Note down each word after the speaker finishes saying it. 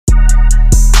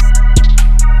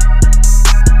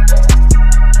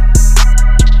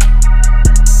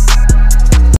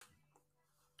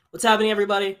What's happening,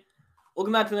 everybody?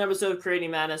 Welcome back to another episode of Creating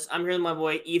Madness. I'm here with my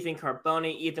boy, Ethan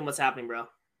Carboni. Ethan, what's happening, bro?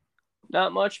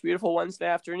 Not much. Beautiful Wednesday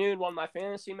afternoon. One of my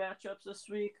fantasy matchups this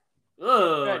week.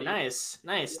 Oh, nice.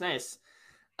 Yeah,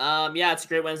 it's a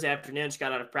great Wednesday afternoon. Just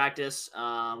got out of practice.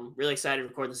 Really excited to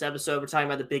record this episode. We're talking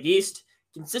about the Big East.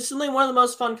 Consistently one of the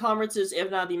most fun conferences, if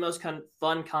not the most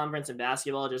fun conference in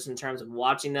basketball, just in terms of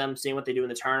watching them, seeing what they do in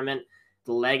the tournament,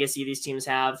 the legacy these teams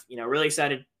have. Really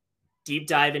excited to deep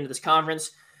dive into this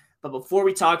conference. But before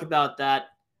we talk about that,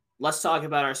 let's talk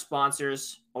about our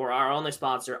sponsors, or our only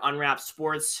sponsor, Unwrapped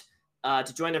Sports.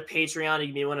 To join their Patreon, you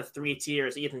can be one of 3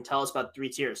 tiers. Ethan, tell us about the 3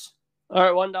 tiers. All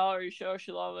right, $1, you show us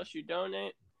you love us, you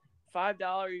donate.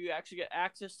 $5, you actually get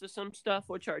access to some stuff,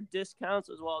 which are discounts,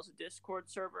 as well as a Discord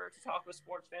server to talk with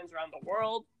sports fans around the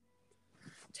world.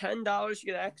 $10, you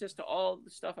get access to all the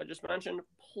stuff I just mentioned,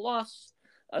 plus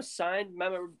a signed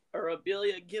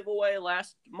memorabilia giveaway.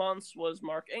 Last month's was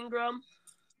Mark Ingram.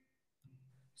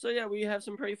 So, yeah, we have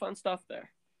some pretty fun stuff there.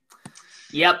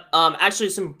 Yep. Actually,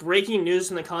 some breaking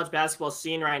news in the college basketball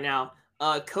scene right now.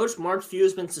 Coach Mark Few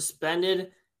has been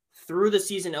suspended through the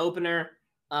season opener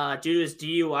due to his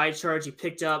DUI charge he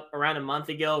picked up around a month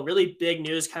ago. Really big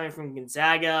news coming from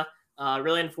Gonzaga.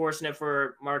 Really unfortunate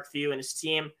for Mark Few and his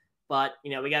team. But, we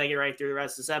got to get right through the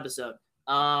rest of this episode.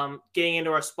 Getting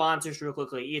into our sponsors real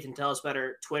quickly. Ethan, tell us about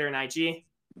our Twitter and IG.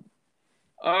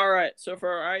 All right. So for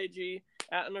our IG,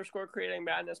 @_Creating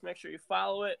Madness, make sure you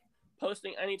follow it.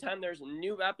 Posting anytime there's a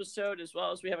new episode, as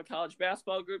well as we have a college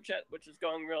basketball group chat, which is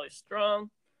going really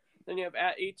strong. Then you have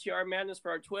 @ATR Madness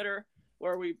for our Twitter,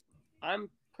 where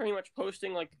I'm pretty much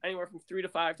posting like anywhere from 3 to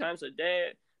 5 times a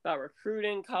day about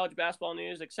recruiting, college basketball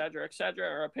news, etc.,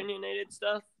 or opinionated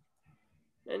stuff.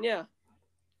 And yeah.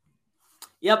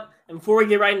 Yep. And before we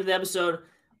get right into the episode,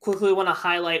 quickly want to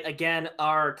highlight again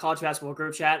our college basketball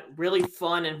group chat. Really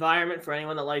fun environment for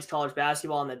anyone that likes college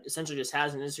basketball and that essentially just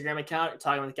has an Instagram account.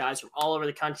 Talking with guys from all over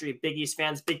the country, Big East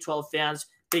fans, Big 12 fans,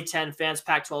 Big 10 fans,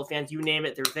 Pac-12 fans, you name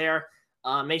it, they're there.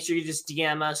 Make sure you just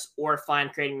DM us or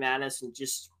find Creating Madness and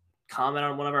just comment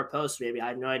on one of our posts, maybe. I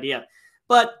have no idea.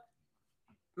 But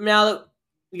now that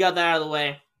we got that out of the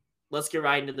way, let's get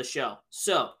right into the show.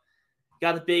 So,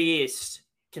 got the Big East.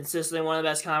 Consistently one of the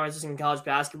best conferences in college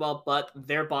basketball, but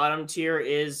their bottom tier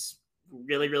is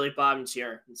really, really bottom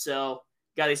tier. And so,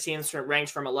 got these teams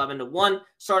ranked from 11 to 1,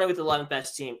 starting with the 11th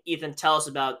best team. Ethan, tell us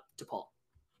about DePaul.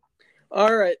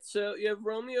 All right, so you have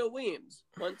Romeo Weems,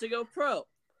 went to go pro.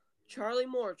 Charlie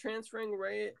Moore transferring,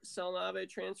 Ray Selnave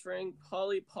transferring,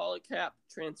 Paulie Polycap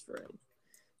transferring,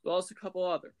 as well as a couple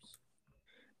others.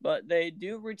 But they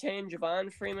do retain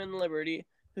Javon Freeman Liberty,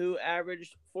 who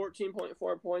averaged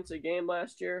 14.4 points a game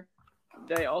last year.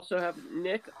 They also have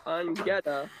Nick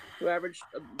Ongeta, who averaged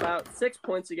about 6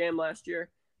 points a game last year.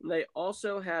 And they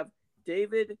also have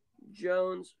David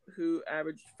Jones, who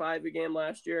averaged 5 a game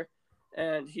last year.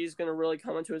 And he's going to really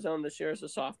come into his own this year as a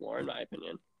sophomore, in my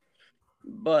opinion.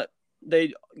 But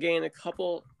they gain a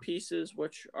couple pieces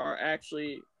which are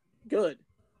actually good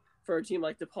for a team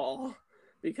like DePaul,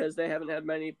 because they haven't had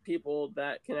many people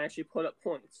that can actually put up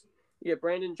points. You get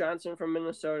Brandon Johnson from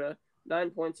Minnesota,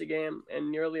 9 points a game and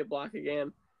nearly a block a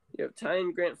game. You have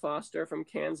Tyne Grant Foster from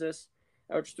Kansas,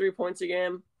 averaged 3 points a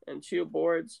game and 2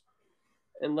 boards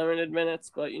in limited minutes.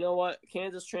 But you know what?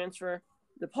 Kansas transfer,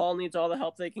 DePaul needs all the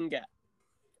help they can get.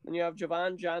 Then you have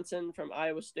Javon Johnson from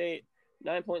Iowa State,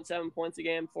 9.7 points a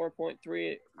game,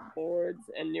 4.3 boards,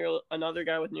 and another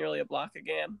guy with nearly a block a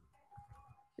game.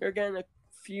 You're getting a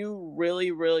few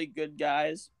really, really good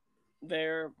guys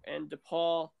there, and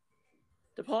DePaul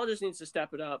just needs to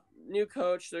step it up. New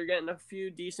coach, they're getting a few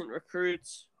decent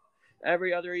recruits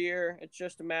every other year. It's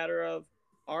just a matter of,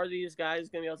 are these guys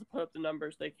going to be able to put up the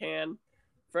numbers they can?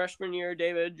 Freshman year,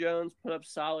 David Jones put up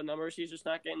solid numbers. He's just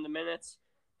not getting the minutes.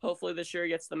 Hopefully this year he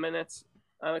gets the minutes.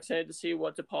 I'm excited to see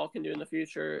what DePaul can do in the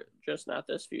future, just not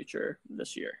this year.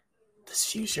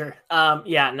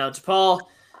 DePaul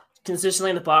consistently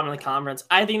in the bottom of the conference.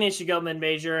 I think they should go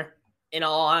mid-major. In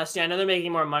all honesty, I know they're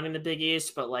making more money in the Big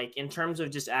East, but in terms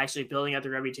of just actually building up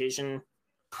their reputation,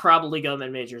 probably go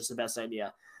mid-major is the best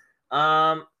idea.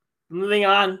 Moving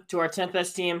on to our 10th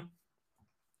best team,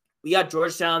 we got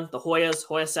Georgetown, the Hoya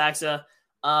Saxa.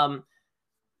 To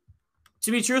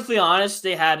be truthfully honest,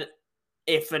 they had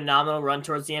a phenomenal run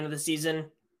towards the end of the season.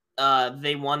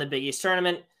 They won the Big East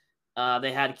tournament.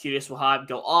 They had Qudus Wahab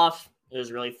go off. It was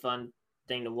a really fun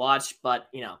thing to watch, but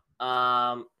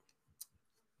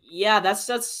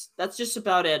that's just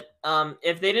about it.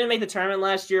 If they didn't make the tournament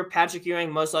last year, Patrick Ewing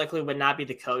most likely would not be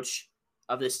the coach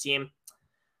of this team.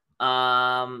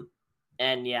 And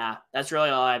yeah, that's really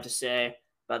all I have to say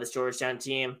about this Georgetown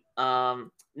team.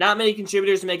 Not many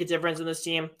contributors to make a difference in this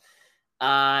team.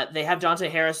 They have Dante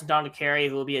Harris and Donald Carey,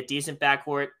 who will be a decent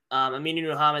backcourt. Aminu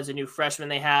Muhammad is a new freshman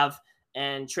they have.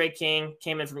 And Trey King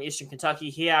came in from Eastern Kentucky.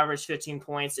 He averaged 15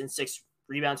 points and 6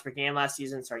 rebounds per game last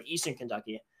season. Sorry, Eastern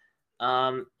Kentucky.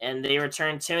 And they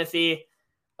returned Timothy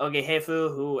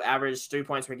Ogehefu, who averaged 3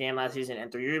 points per game last season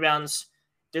and 3 rebounds.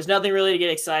 There's nothing really to get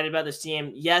excited about this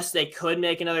team. Yes, they could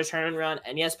make another tournament run.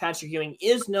 And yes, Patrick Ewing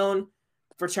is known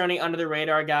for turning under the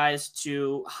radar guys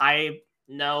to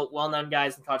well-known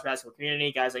guys in the college basketball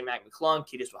community, guys like Mac McClung,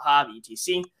 Qudus Wahab,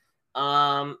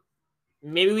 etc.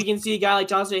 Maybe we can see a guy like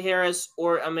Dante Harris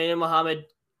or Aminu Muhammad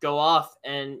go off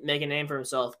and make a name for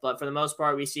himself. But for the most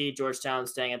part, we see Georgetown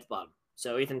staying at the bottom.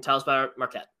 So, Ethan, tell us about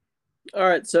Marquette. All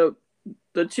right, so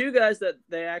the two guys that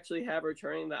they actually have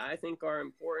returning that I think are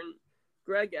important,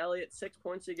 Greg Elliott, 6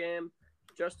 points a game,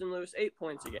 Justin Lewis, 8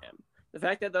 points a game. The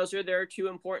fact that those are their two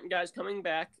important guys coming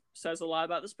back says a lot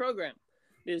about this program.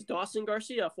 It is Dawson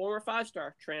Garcia, former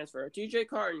 5-star transfer, TJ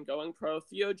Carton going pro,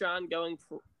 Theo John going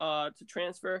to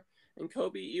transfer, and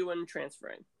Kobe Ewan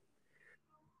transferring.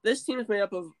 This team is made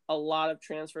up of a lot of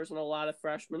transfers and a lot of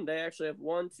freshmen. They actually have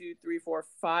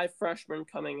 5 freshmen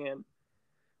coming in,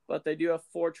 but they do have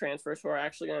 4 transfers who are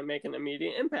actually going to make an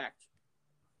immediate impact.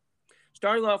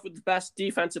 Starting off with the best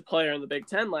defensive player in the Big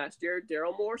Ten last year,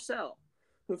 Daryl Morcell,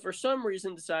 who for some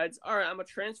reason decides, all right, I'm going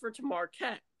to transfer to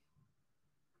Marquette.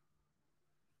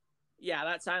 Yeah,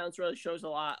 that silence really shows a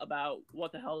lot about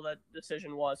what the hell that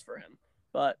decision was for him.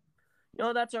 But,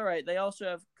 that's all right. They also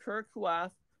have Kirk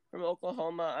Huath from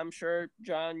Oklahoma. I'm sure,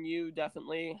 John, you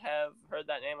definitely have heard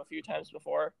that name a few times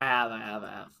before. I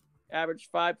have. Averaged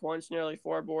 5 points, nearly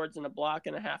 4 boards, and a block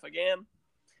and a half a game.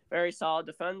 Very solid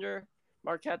defender.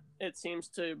 Marquette, it seems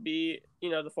to be,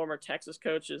 the former Texas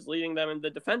coach is leading them in the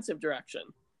defensive direction.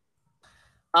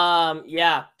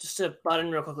 Yeah, just to butt in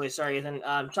real quickly. Sorry, Ethan.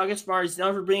 Shaka Smart is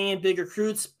known for bringing in big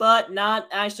recruits, but not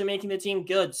actually making the team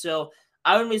good. So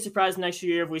I wouldn't be surprised next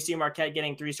year if we see Marquette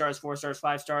getting 3 stars, 4 stars,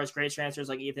 5 stars, great transfers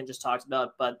like Ethan just talked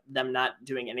about, but them not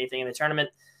doing anything in the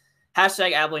tournament.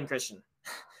 Hashtag Abilene Christian.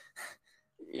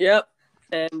 Yep.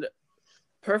 And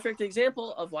perfect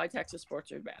example of why Texas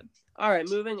sports are bad. All right,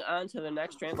 moving on to the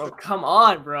next transfer. Bro, come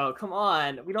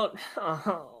on. We don't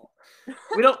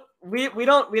we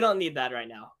don't need that right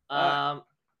now.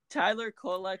 Tyler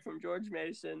Kolek from George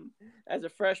Mason, as a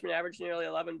freshman, averaged nearly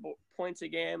 11 points a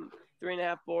game,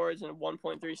 3.5 boards, and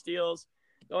 1.3 steals.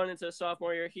 Going into the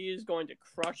sophomore year, he's going to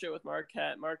crush it with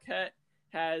Marquette. Marquette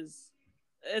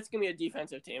it's going to be a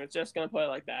defensive team. It's just going to play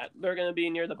like that. They're going to be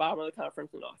near the bottom of the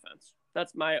conference in offense.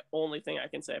 That's my only thing I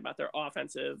can say about their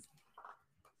offensive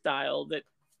style, that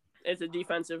it's a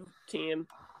defensive team,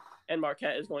 and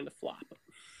Marquette is going to flop.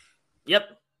 Yep.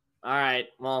 All right.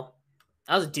 Well,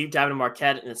 that was a deep dive into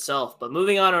Marquette in itself. But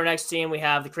moving on to our next team, we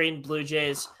have the Creighton Blue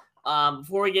Jays.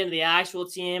 Before we get into the actual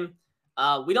team,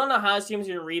 we don't know how this team is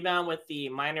going to rebound with the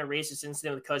minor racist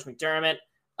incident with Coach McDermott.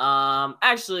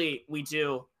 Actually, we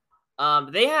do.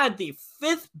 They had the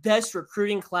 5th best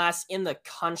recruiting class in the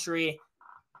country.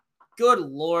 Good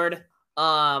Lord.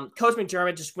 Coach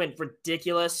McDermott just went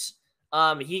ridiculous.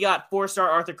 He got 4-star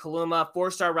Arthur Kaluma,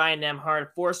 4-star Ryan Nemhard,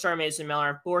 4-star Mason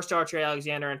Miller, 4-star Trey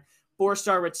Alexander, and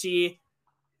 4-star Rati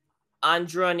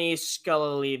Andrani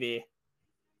Sculalivi,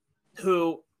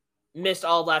 who missed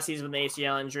all of last season with an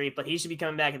ACL injury, but he should be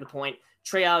coming back at the point.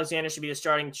 Trey Alexander should be the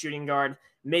starting shooting guard.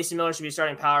 Mason Miller should be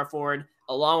starting power forward,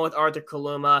 along with Arthur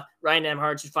Kaluma. Ryan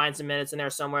Nemhard should find some minutes in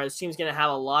there somewhere. This team's going to have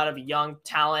a lot of young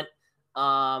talent.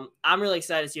 I'm really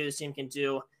excited to see what this team can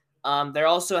do. They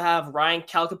also have Ryan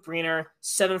Calcabriner,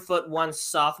 7'1"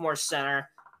 sophomore center.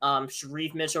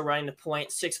 Sharif Mitchell running the point,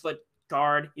 6-foot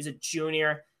guard. He's a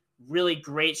junior, really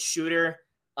great shooter.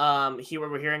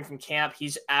 We're hearing from camp,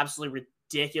 he's absolutely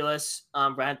ridiculous.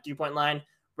 Right at 3-point line.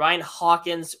 Ryan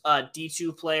Hawkins, a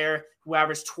D2 player who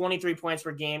averaged 23 points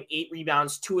per game, 8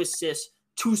 rebounds, 2 assists,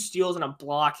 2 steals, and a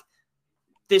block.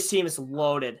 This team is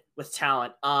loaded with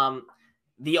talent.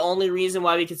 The only reason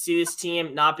why we could see this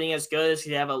team not being as good is because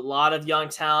they have a lot of young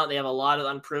talent. They have a lot of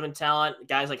unproven talent.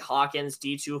 Guys like Hawkins,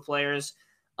 D2 players.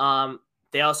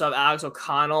 They also have Alex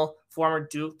O'Connell, former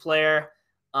Duke player.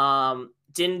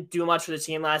 Didn't do much for the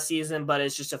team last season, but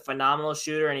is just a phenomenal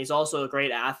shooter, and he's also a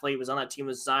great athlete. Was on that team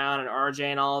with Zion and RJ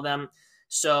and all of them.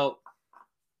 So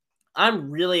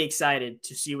I'm really excited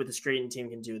to see what this Creighton team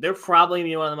can do. They're probably going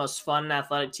to be one of the most fun and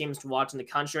athletic teams to watch in the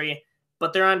country,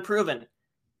 but they're unproven.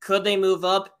 Could they move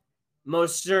up?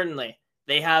 Most certainly.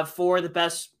 They have 4 of the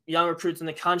best young recruits in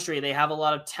the country. They have a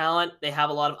lot of talent. They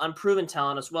have a lot of unproven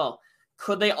talent as well.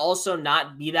 Could they also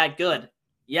not be that good?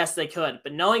 Yes, they could.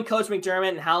 But knowing Coach McDermott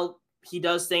and how he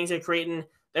does things at Creighton,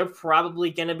 they're probably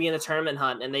going to be in the tournament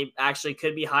hunt, and they actually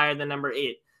could be higher than number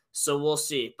 8. So we'll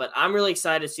see. But I'm really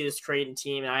excited to see this Creighton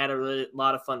team, and I had a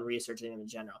lot of fun researching them in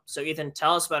general. So, Ethan,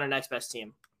 tell us about our next best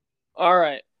team. All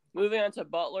right. Moving on to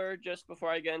Butler, just before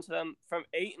I get into them, from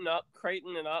 8 and up,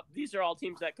 Creighton and up, these are all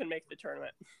teams that could make the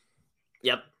tournament.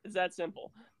 Yep. It's that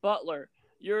simple. Butler,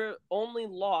 your only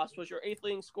loss was your 8th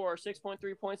leading scorer,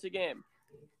 6.3 points a game,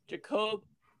 Jacob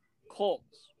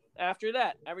Colts. After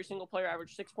that, every single player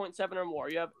averaged 6.7 or more.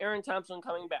 You have Aaron Thompson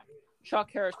coming back, Chuck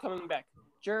Harris coming back,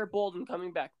 Jared Bolden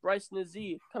coming back, Bryce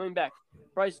Nazeeh coming back,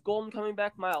 Bryce Golden coming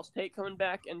back, Miles Tate coming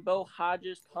back, and Bo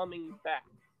Hodges coming back.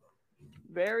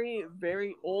 Very,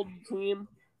 very old team,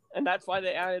 and that's why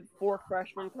they added 4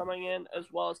 freshmen coming in, as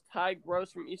well as Ty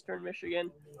Gross from Eastern Michigan,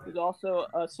 who's also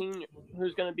a senior,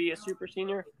 who's going to be a super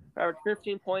senior, averaged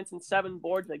 15 points and 7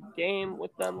 boards a game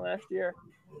with them last year.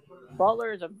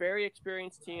 Butler is a very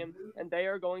experienced team, and they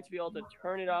are going to be able to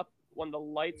turn it up when the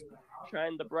lights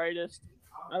shine the brightest.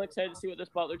 I'm excited to see what this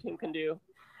Butler team can do.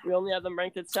 We only have them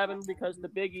ranked at 7 because the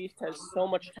Big East has so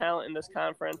much talent in this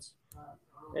conference.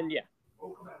 And yeah.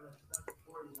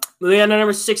 Moving on to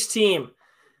number 6 team,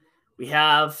 we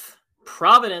have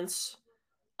Providence.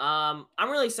 I'm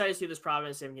really excited to see what this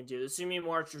Providence team can do. This is going to be a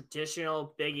more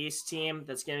traditional Big East team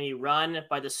that's going to be run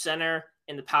by the center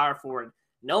and the power forward.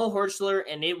 Noah Horchler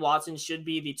and Nate Watson should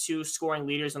be the 2 scoring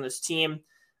leaders on this team.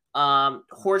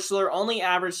 Horchler only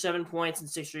averaged 7 points and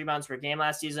 6 rebounds per game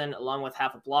last season, along with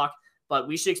half a block. But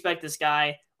we should expect this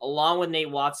guy, along with Nate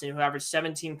Watson, who averaged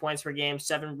 17 points per game,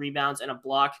 7 rebounds, and a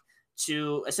block,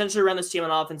 to essentially run this team on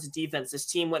offense and defense. This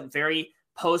team went very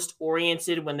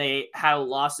post-oriented when they had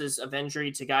losses of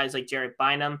injury to guys like Jared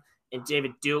Bynum and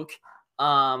David Duke.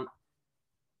 But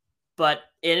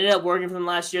it ended up working for them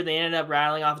last year. They ended up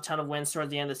rattling off a ton of wins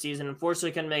towards the end of the season.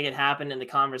 Unfortunately, couldn't make it happen in the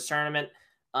conference tournament.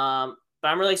 But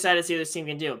I'm really excited to see what this team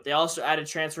can do. They also added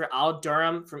transfer Al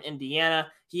Durham from Indiana.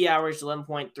 He averaged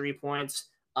 11.3 points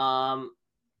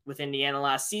with Indiana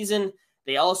last season.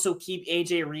 They also keep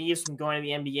AJ Reeves from going to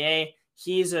the NBA.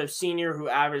 He's a senior who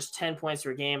averaged 10 points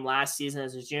per game last season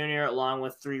as a junior, along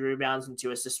with 3 rebounds and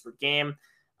 2 assists per game.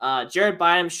 Jared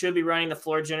Bynum should be running the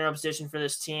floor general position for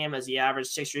this team, as he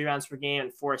averaged 6 rebounds per game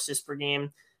and 4 assists per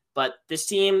game. But this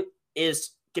team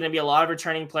is going to be a lot of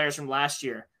returning players from last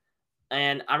year.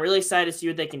 And I'm really excited to see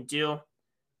what they can do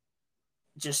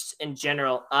just in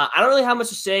general. I don't really have much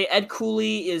to say. Ed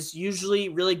Cooley is usually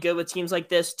really good with teams like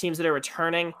this, teams that are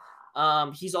returning.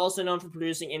 He's also known for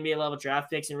producing NBA-level draft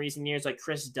picks in recent years, like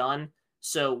Chris Dunn.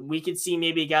 So we could see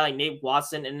maybe a guy like Nate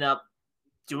Watson end up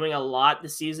doing a lot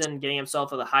this season, getting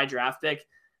himself a high draft pick.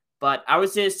 But I would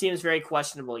say this team is very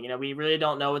questionable. You know, we really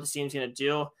don't know what the team's going to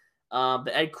do. But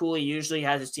Ed Cooley usually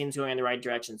has his teams going in the right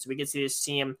direction. So we could see this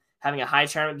team having a high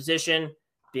tournament position,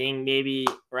 being maybe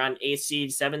around 8th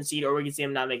seed, 7th seed, or we could see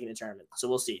them not making the tournament. So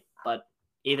we'll see. But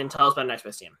Ethan, tell us about the next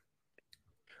best team.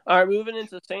 All right, moving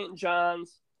into St.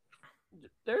 John's.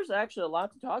 There's actually a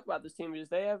lot to talk about this team because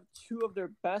they have 2 of their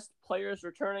best players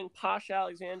returning, Posh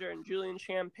Alexander and Julian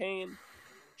Champagne.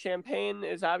 Champagne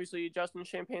is obviously Justin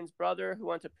Champagne's brother, who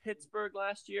went to Pittsburgh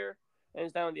last year and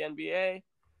is now in the NBA.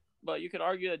 But you could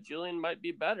argue that Julian might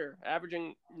be better,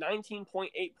 averaging 19.8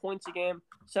 points a game,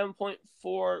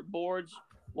 7.4 boards,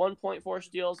 1.4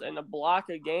 steals, and a block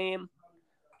a game.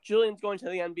 Julian's going to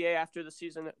the NBA after the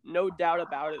season, no doubt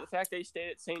about it. The fact that he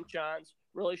stayed at St. John's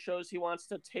really shows he wants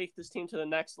to take this team to the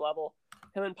next level.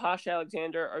 Him and Posh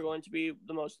Alexander are going to be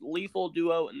the most lethal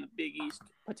duo in the Big East,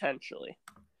 potentially.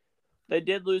 They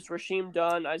did lose Rasheem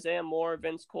Dunn, Isaiah Moore,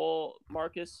 Vince Cole,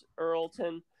 Marcus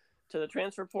Earlton to the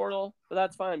transfer portal, but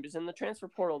that's fine because in the transfer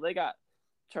portal, they got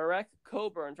Tarek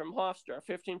Coburn from Hofstra,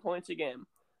 15 points a game.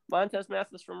 Montez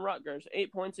Mathis from Rutgers,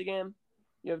 8 points a game.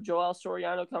 You have Joel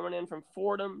Soriano coming in from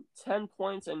Fordham, 10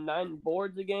 points and 9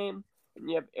 boards a game. And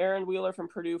you have Aaron Wheeler from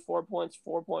Purdue, 4 points,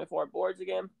 4.4 boards a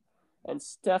game. And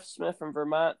Steph Smith from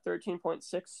Vermont,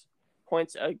 13.6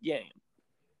 points a game.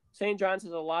 St. John's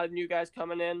has a lot of new guys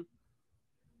coming in.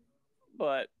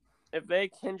 But if they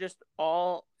can just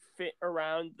all fit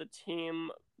around the team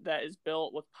that is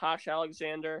built with Posh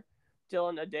Alexander,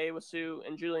 Dylan Adewasu,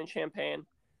 and Julian Champagne,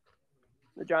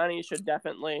 the Johnnies should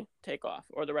definitely take off,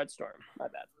 or the Red Storm. My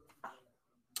bad.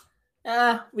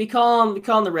 We call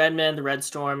them the Red Men, the Red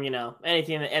Storm. You know,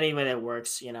 any way that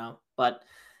works. You know, but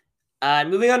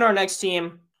moving on to our next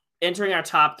team, entering our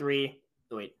top 3.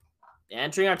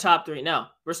 Entering our top 3. No,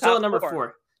 we're still at number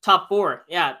 4. Top 4.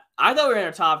 Yeah, I thought we were in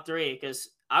our top 3 because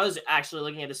I was actually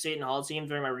looking at the Seton Hall team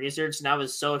during my research, and I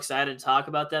was so excited to talk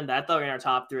about them that I thought we were in our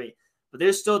top 3. But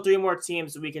there's still 3 more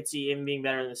teams that we could see even being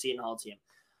better than the Seton Hall team.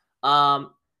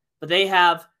 But they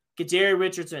have Kadary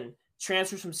Richardson,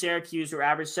 transfers from Syracuse, who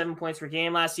averaged 7 points per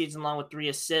game last season, along with 3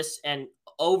 assists and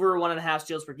over 1.5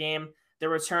 steals per game. they're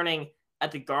returning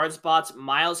at the guard spots,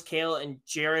 Miles Cale and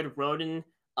Jared Roden.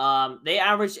 They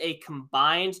averaged a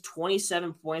combined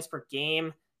 27 points per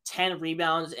game, 10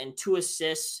 rebounds, and 2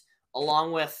 assists,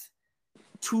 along with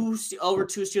over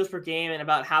 2 steals per game and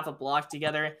about half a block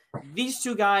together. These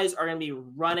two guys are going to be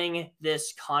running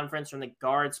this conference from the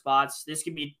guard spots. This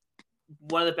could be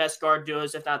one of the best guard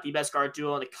duos, if not the best guard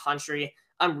duo in the country.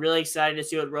 I'm really excited to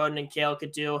see what Roden and Cale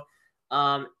could do.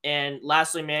 And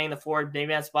lastly, manning the forward big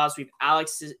man spots, we have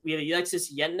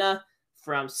Alexis Yetna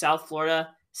from South Florida,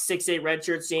 6'8"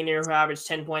 redshirt senior who averaged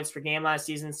 10 points per game last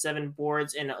season, 7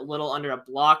 boards, and a little under a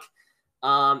block.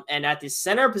 And at the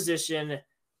center position,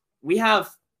 we have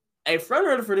a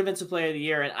front-runner for Defensive Player of the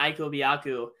Year in Iko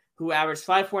Biaku, who averaged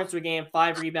 5 points per game,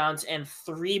 5 rebounds, and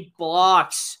 3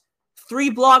 blocks. 3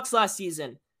 blocks last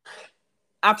season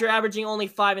after averaging only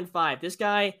 5 and 5. This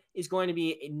guy is going to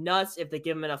be nuts if they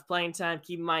give him enough playing time.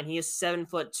 Keep in mind, he is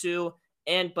 7'2",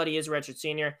 but he is a redshirt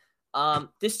senior.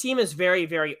 This team is very,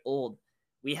 very old.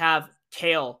 We have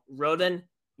Cale, Roden,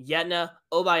 Yetna,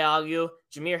 Obayagu,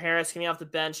 Jameer Harris coming off the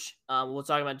bench. We'll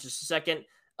talk about in just a second.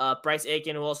 Bryce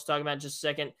Aiken, we'll also talk about in just a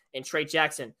second, and Trey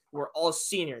Jackson, who are all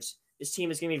seniors. This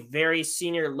team is going to be very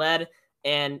senior-led.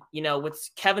 And, with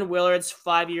Kevin Willard's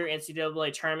 5-year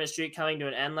NCAA tournament streak coming to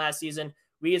an end last season,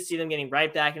 we could see them getting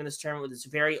right back into this tournament with this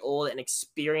very old and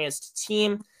experienced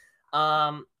team.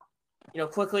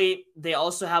 Quickly, they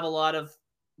also have a lot of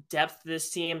depth to this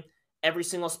team. Every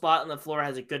single spot on the floor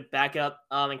has a good backup,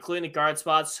 including the guard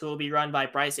spots, who will be run by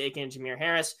Bryce Aiken and Jameer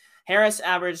Harris. Harris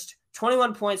averaged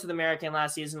 21 points with American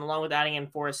last season, along with adding in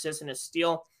 4 assists and a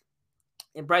steal.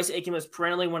 And Bryce Aiken was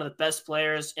perennially one of the best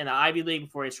players in the Ivy League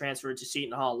before he transferred to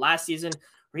Seton Hall last season,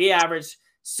 where he averaged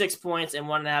 6 points and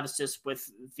 1.5 assists with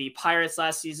the Pirates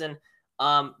last season.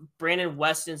 Brandon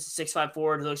Weston's 6'5"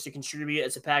 forward who looks to contribute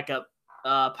as a backup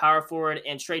power forward,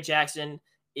 and Trey Jackson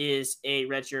is a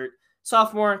redshirt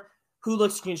sophomore who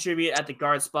looks to contribute at the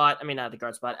guard spot. Not the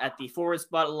guard spot, at the forward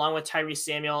spot, along with Tyrese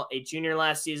Samuel, a junior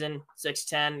last season,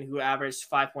 6'10", who averaged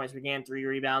 5 points per game, 3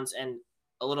 rebounds, and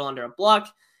a little under a block.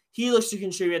 He looks to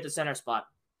contribute at the center spot.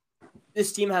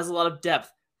 This team has a lot of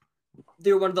depth.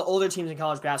 They're one of the older teams in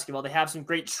college basketball. They have some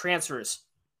great transfers.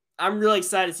 I'm really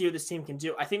excited to see what this team can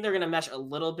do. I think they're going to mesh a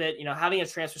little bit. Having a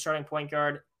transfer starting point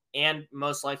guard and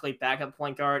most likely backup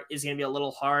point guard is going to be a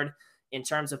little hard in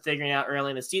terms of figuring out early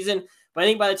in the season. But I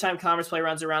think by the time conference play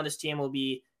runs around, this team will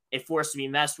be a force to be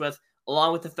messed with,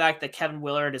 along with the fact that Kevin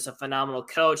Willard is a phenomenal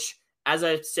coach. As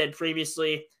I said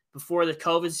previously, before the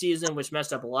COVID season, which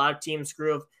messed up a lot of teams'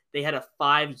 groove, they had a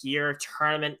 5-year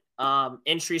tournament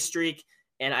entry streak,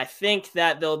 and I think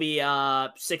that they'll be 6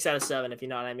 out of 7, if you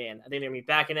know what I mean. I think they're going to be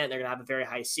back in it, and they're going to have a very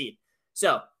high seed.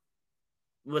 So,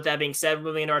 with that being said,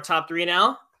 moving into our top 3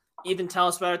 now. Ethan, tell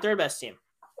us about our third best team.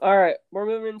 All right, we're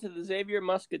moving into the Xavier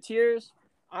Musketeers.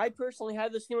 I personally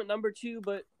had this team at number 2,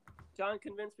 but John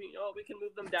convinced me, we can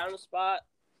move them down a spot.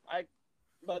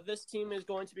 But this team is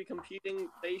going to be competing.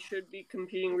 They should be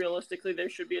competing realistically. They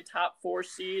should be a top 4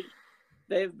 seed.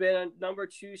 They've been a number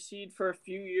 2 seed for a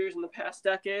few years in the past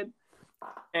decade.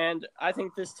 And I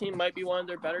think this team might be one of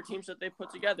their better teams that they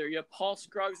put together. You have Paul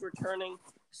Scruggs returning,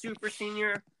 super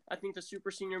senior. I think the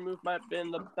super senior move might have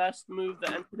been the best move the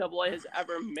NCAA has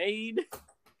ever made.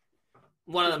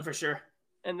 One of them for sure.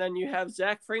 And then you have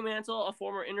Zach Fremantle, a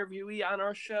former interviewee on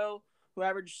our show, who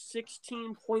averaged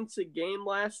 16 points a game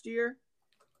last year.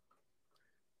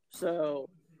 So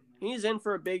he's in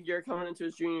for a big year coming into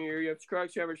his junior year. You have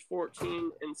Scruggs, who averaged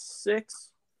 14 and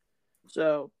 6.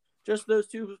 So just those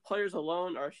 2 players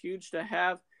alone are huge to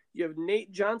have. You have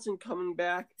Nate Johnson coming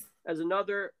back as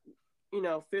another,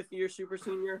 5th-year super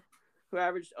senior who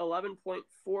averaged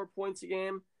 11.4 points a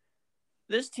game.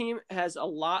 This team has a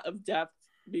lot of depth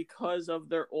because of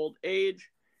their old age.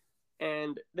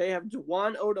 And they have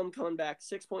Juwan Odom coming back,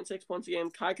 6.6 points a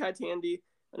game. Kai Tandy,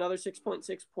 another 6.6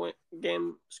 point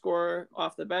game scorer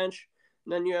off the bench.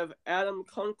 And then you have Adam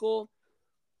Kunkel,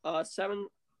 7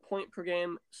 point per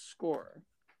game scorer.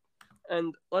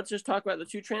 And let's just talk about the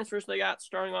 2 transfers they got,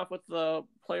 starting off with the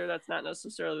player that's not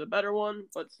necessarily the better one,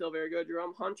 but still very good,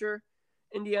 Jerome Hunter.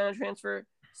 Indiana transfer,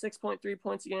 6.3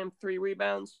 points a game, 3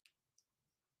 rebounds.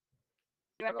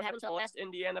 You remember what happened to the last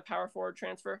Indiana power forward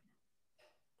transfer?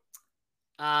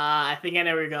 I think I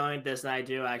know where you're going with this, and I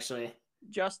do, actually.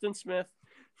 Justin Smith.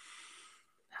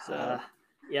 So,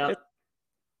 yeah.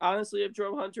 Honestly, if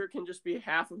Jerome Hunter can just be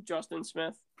half of Justin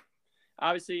Smith,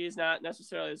 obviously he's not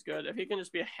necessarily as good. If he can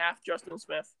just be a half Justin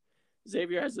Smith,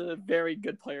 Xavier has a very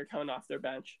good player coming off their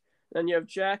bench. Then you have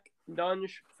Jack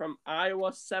Dunge from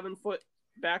Iowa, 7-foot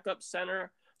backup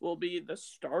center, will be the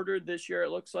starter this year.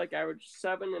 It looks like averaged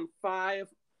 7 and 5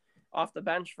 off the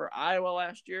bench for Iowa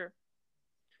last year.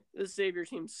 This Xavier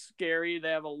team's scary. They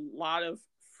have a lot of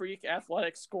freak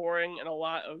athletic scoring and a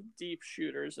lot of deep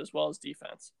shooters as well as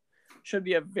defense. Should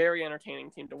be a very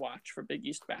entertaining team to watch for Big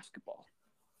East basketball.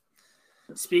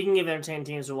 Speaking of entertaining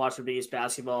teams to watch for Big East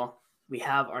basketball, we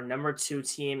have our number 2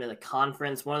 team in the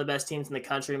conference, one of the best teams in the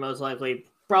country, most likely,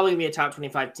 probably going to be a top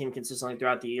 25 team consistently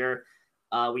throughout the year.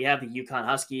 We have the UConn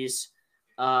Huskies.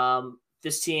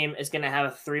 This team is going to have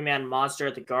a 3-man monster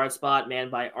at the guard spot,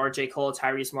 manned by R.J. Cole,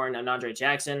 Tyrese Martin, and Andre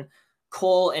Jackson.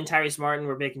 Cole and Tyrese Martin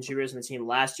were big contributors in the team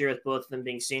last year, with both of them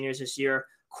being seniors this year.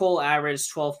 Cole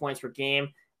averaged 12 points per game,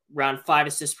 around 5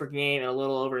 assists per game, and a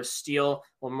little over a steal,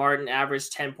 while Martin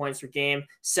averaged 10 points per game,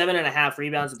 7.5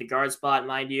 rebounds at the guard spot,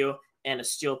 mind you, and a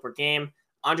steal per game.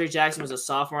 Andre Jackson was a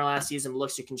sophomore last season,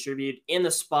 looks to contribute in the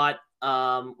spot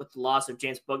with the loss of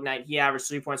James Bouknight. He averaged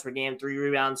 3 points per game, 3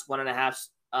 rebounds,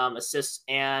 1.5 assists,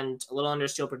 and a little under a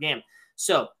steal per game.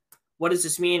 So what does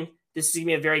this mean? This is going to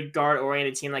be a very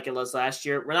guard-oriented team like it was last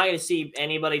year. We're not going to see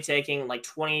anybody taking like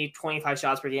 20, 25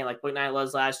 shots per game like Bouknight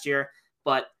was last year,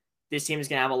 but this team is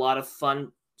going to have a lot of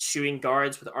fun shooting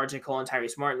guards with R.J. Cole and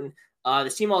Tyrese Martin.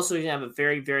 This team also is going to have a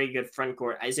very, very good front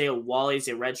court. Isaiah Wally is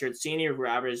a redshirt senior who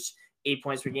averaged 8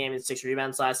 points per game and 6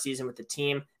 rebounds last season with the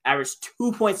team, averaged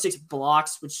 2.6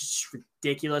 blocks, which is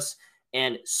ridiculous.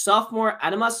 And sophomore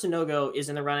Adamas Sanogo is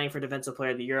in the running for Defensive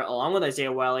Player of the Year, along with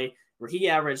Isaiah Wally, where he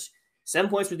averaged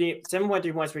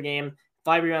 7.3 points per game,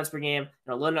 5 rebounds per game,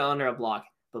 and a little under a block.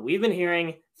 But we've been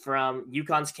hearing from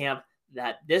UConn's camp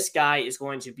that this guy is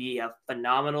going to be a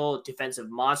phenomenal defensive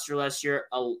monster last year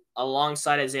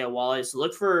alongside Isaiah Wally. So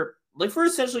look for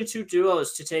essentially 2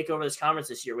 duos to take over this conference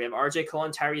this year. We have R.J. Cole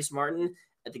and Tyrese Martin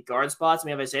at the guard spots, and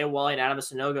we have Isaiah Wally and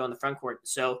Adamas Sanogo in the front court.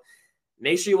 So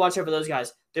make sure you watch out for those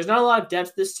guys. There's not a lot of depth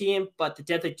to this team, but the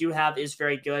depth they do have is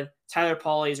very good. Tyler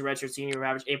Pauly is a redshirt senior who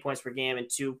averaged 8 points per game and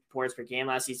 2 points per game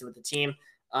last season with the team.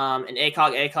 And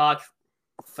Aycock,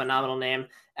 phenomenal name,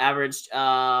 averaged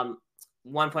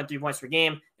 1.3 points per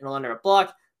game and a little under a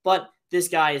block. But this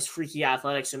guy is freaky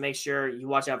athletic, so make sure you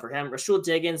watch out for him. Rashul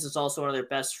Diggins is also one of their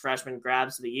best freshman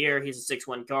grabs of the year. He's a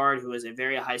 6'1 guard who is a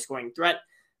very high-scoring threat.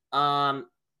 But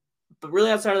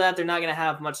really outside of that, they're not going to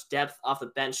have much depth off the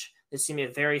bench. This seems to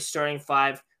be a very starting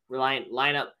 5 reliant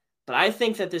lineup. But I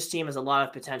think that this team has a lot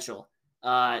of potential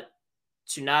to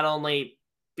not only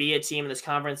be a team in this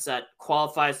conference that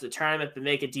qualifies for the tournament, but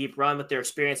make a deep run with their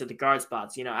experience at the guard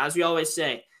spots. You know, as we always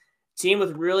say, team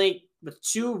with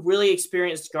 2 really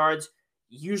experienced guards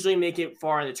usually make it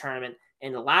far in the tournament.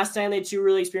 And the last time they had 2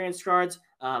 really experienced guards,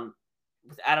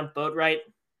 with Adam Boatwright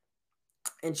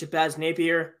and Shabazz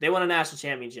Napier, they won a national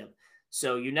championship.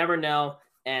 So you never know,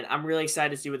 and I'm really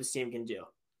excited to see what this team can do.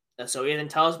 So Ethan,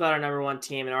 tell us about our number 1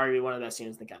 team and arguably one of the best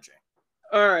teams in the country.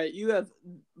 All right, you have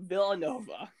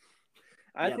Villanova.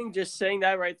 I think just saying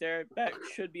that right there, that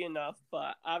should be enough,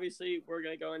 but obviously we're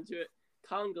going to go into it.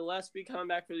 Colin Gillespie coming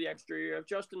back for the extra year. Of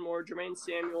Justin Moore, Jermaine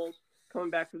Samuels coming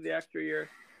back for the extra year.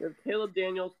 We have Caleb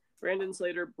Daniels, Brandon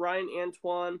Slater, Brian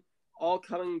Antoine, all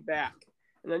coming back.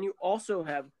 And then you also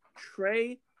have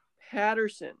Trey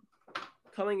Patterson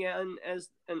coming in as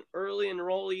an early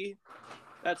enrollee.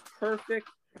 That's perfect.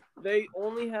 They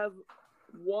only have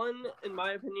one, in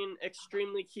my opinion,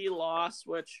 extremely key loss,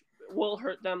 which will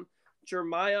hurt them.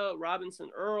 Jeremiah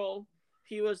Robinson-Earl.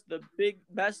 He was the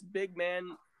best big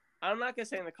man, I'm not going to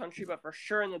say in the country, but for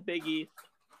sure in the Big East.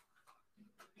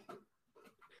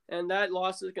 And that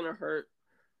loss is going to hurt.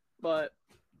 But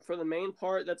for the main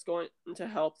part, that's going to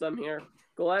help them here.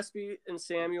 Gillespie and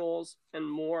Samuels and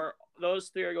Moore, those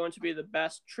 3 are going to be the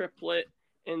best triplet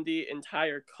in the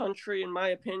entire country, in my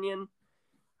opinion.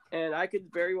 And I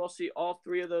could very well see all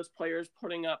 3 of those players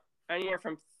putting up anywhere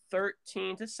from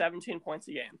 13 to 17 points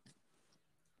a game.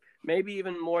 Maybe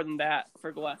even more than that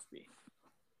for Gillespie.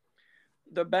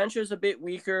 The bench is a bit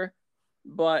weaker,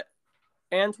 but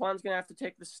Antoine's going to have to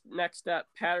take the next step.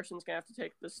 Patterson's going to have to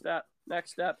take the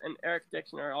next step, and Eric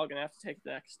Dixon are all going to have to take the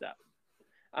next step.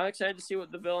 I'm excited to see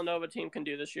what the Villanova team can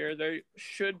do this year. There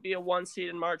should be a 1 seed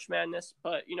in March Madness,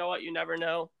 but you know what? You never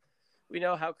know. We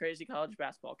know how crazy college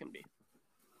basketball can be.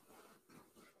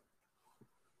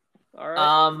 All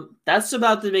right. That's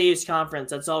about the Big East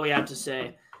Conference. That's all we have to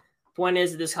say. Point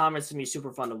is that this conference is going to be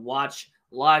super fun to watch.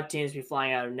 A lot of teams be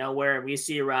flying out of nowhere, and we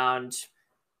see around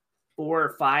 4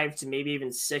 or 5 to maybe even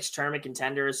 6 tournament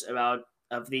contenders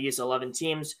of these 11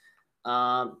 teams.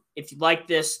 If you like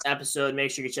this episode,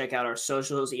 make sure you check out our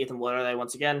socials. Ethan, what are they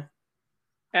once again?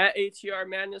 At ATR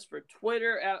Madness for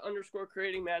Twitter, at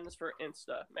 _creating madness for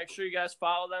Insta. Make sure you guys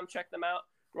follow them, check them out.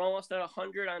 We're almost at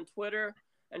 100 on Twitter.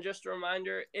 And just a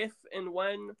reminder, if and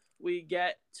when we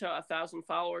get to 1,000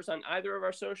 followers on either of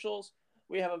our socials,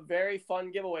 we have a very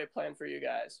fun giveaway plan for you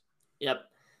guys. Yep.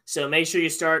 So make sure you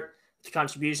start the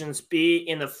contributions. Be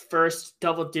in the first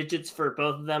double digits for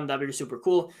both of them. That'd be super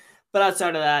cool. But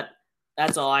outside of that,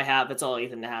 that's all I have. That's all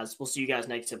Ethan has. We'll see you guys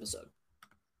next episode.